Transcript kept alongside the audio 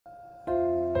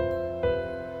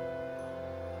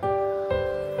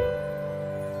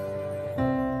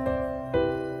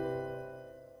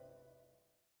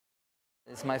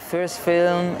It's my first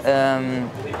film.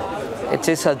 It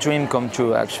is a dream come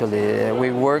true, actually. We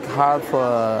worked hard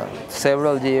for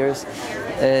several years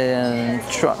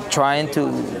trying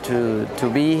to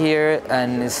be here,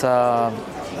 and it's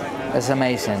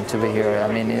amazing to be here.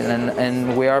 I mean,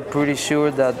 and we are pretty sure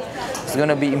that it's going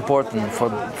to be important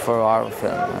for our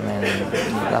film. I mean,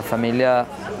 La Familia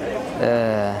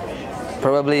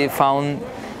probably found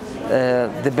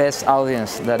the best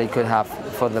audience that it could have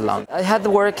for the launch. I had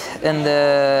worked in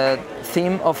the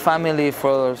theme of family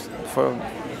for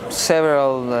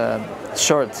several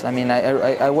shorts. I mean,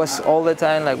 I was all the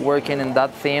time like working in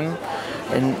that theme,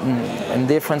 in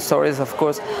different stories, of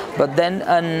course. But then,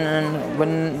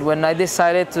 when I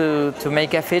decided to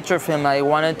make a feature film, I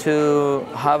wanted to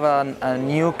have a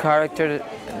new character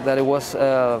that it was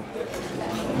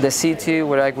the city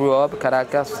where I grew up,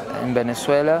 Caracas, in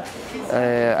Venezuela.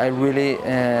 I really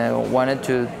wanted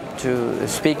to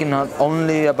speak not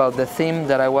only about the theme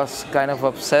that I was kind of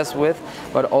obsessed with,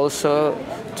 but also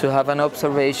to have an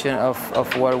observation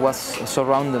of what was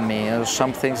surrounding me,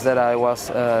 some things that I was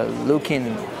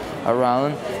looking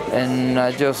around, and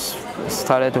I just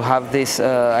started to have this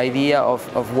idea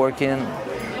of working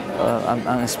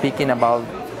and speaking about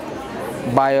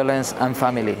violence and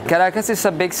family. Caracas is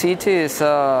a big city. It's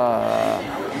a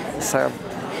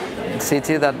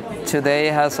city that today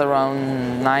has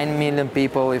around 9 million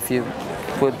people if you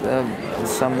put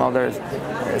some other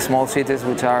small cities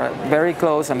which are very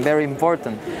close and very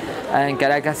important. And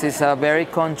Caracas is a very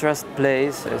contrast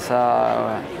place.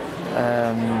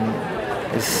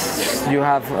 You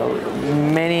have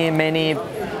many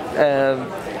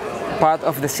part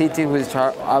of the city which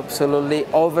are absolutely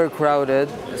overcrowded,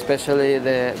 especially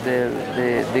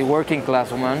the working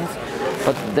class ones.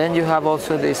 But then you have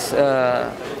also this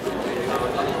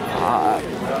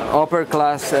upper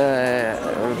class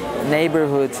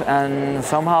neighborhoods, and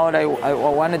somehow I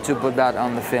wanted to put that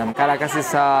on the film. Caracas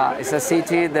is a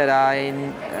city that I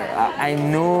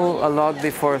knew a lot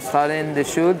before starting the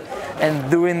shoot, and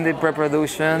during the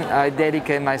pre-production I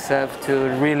dedicated myself to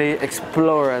really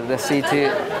explore the city.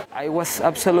 I was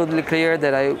absolutely clear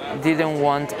that I didn't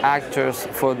want actors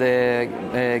for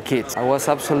the kids. I was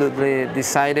absolutely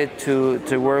decided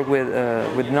to work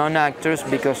with non-actors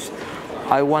because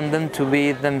I want them to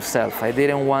be themselves. I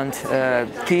didn't want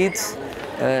kids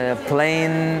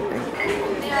playing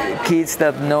kids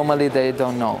that normally they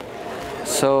don't know.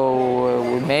 So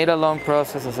we made a long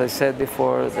process, as I said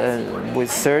before. We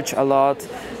searched a lot,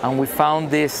 and we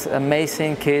found these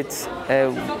amazing kids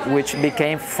which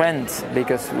became friends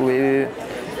because we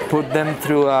put them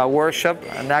through a workshop,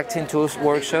 an acting tools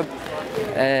workshop,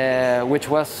 which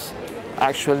was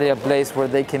actually a place where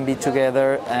they can be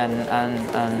together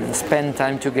and spend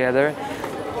time together.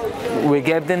 We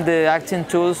gave them the acting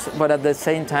tools, but at the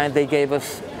same time they gave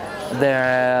us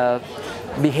their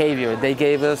behavior. They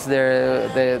gave us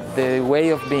the way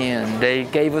of being. They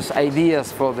gave us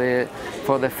ideas for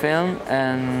the film,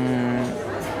 and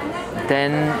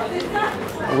then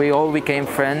we all became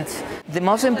friends. The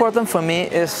most important for me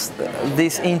is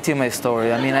this intimate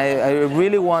story. I mean, I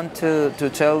really want to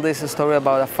tell this story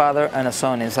about a father and a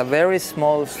son. It's a very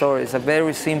small story. It's a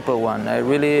very simple one. I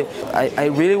really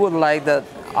would like that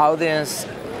audience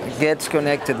gets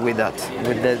connected with that,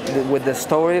 with the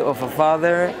story of a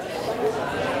father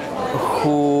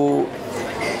who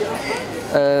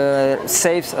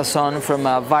saves a son from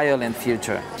a violent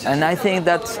future. And I think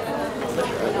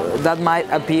that might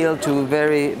appeal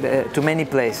to many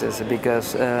places,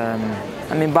 because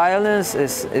I mean, violence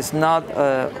is not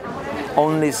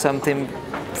only something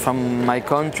from my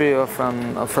country or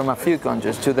from a few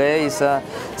countries. Today it's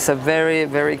a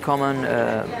very common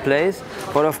place,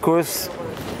 but of course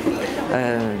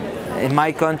in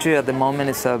my country at the moment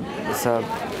it's a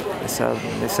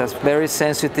very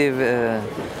sensitive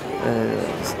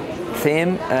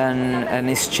theme, and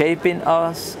it's shaping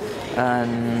us.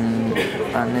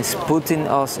 And it's putting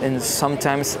us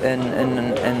sometimes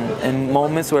in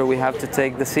moments where we have to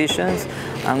take decisions,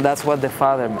 and that's what the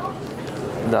father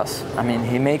does. I mean,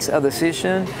 he makes a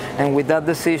decision, and with that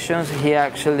decision he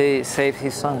actually saves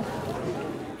his son.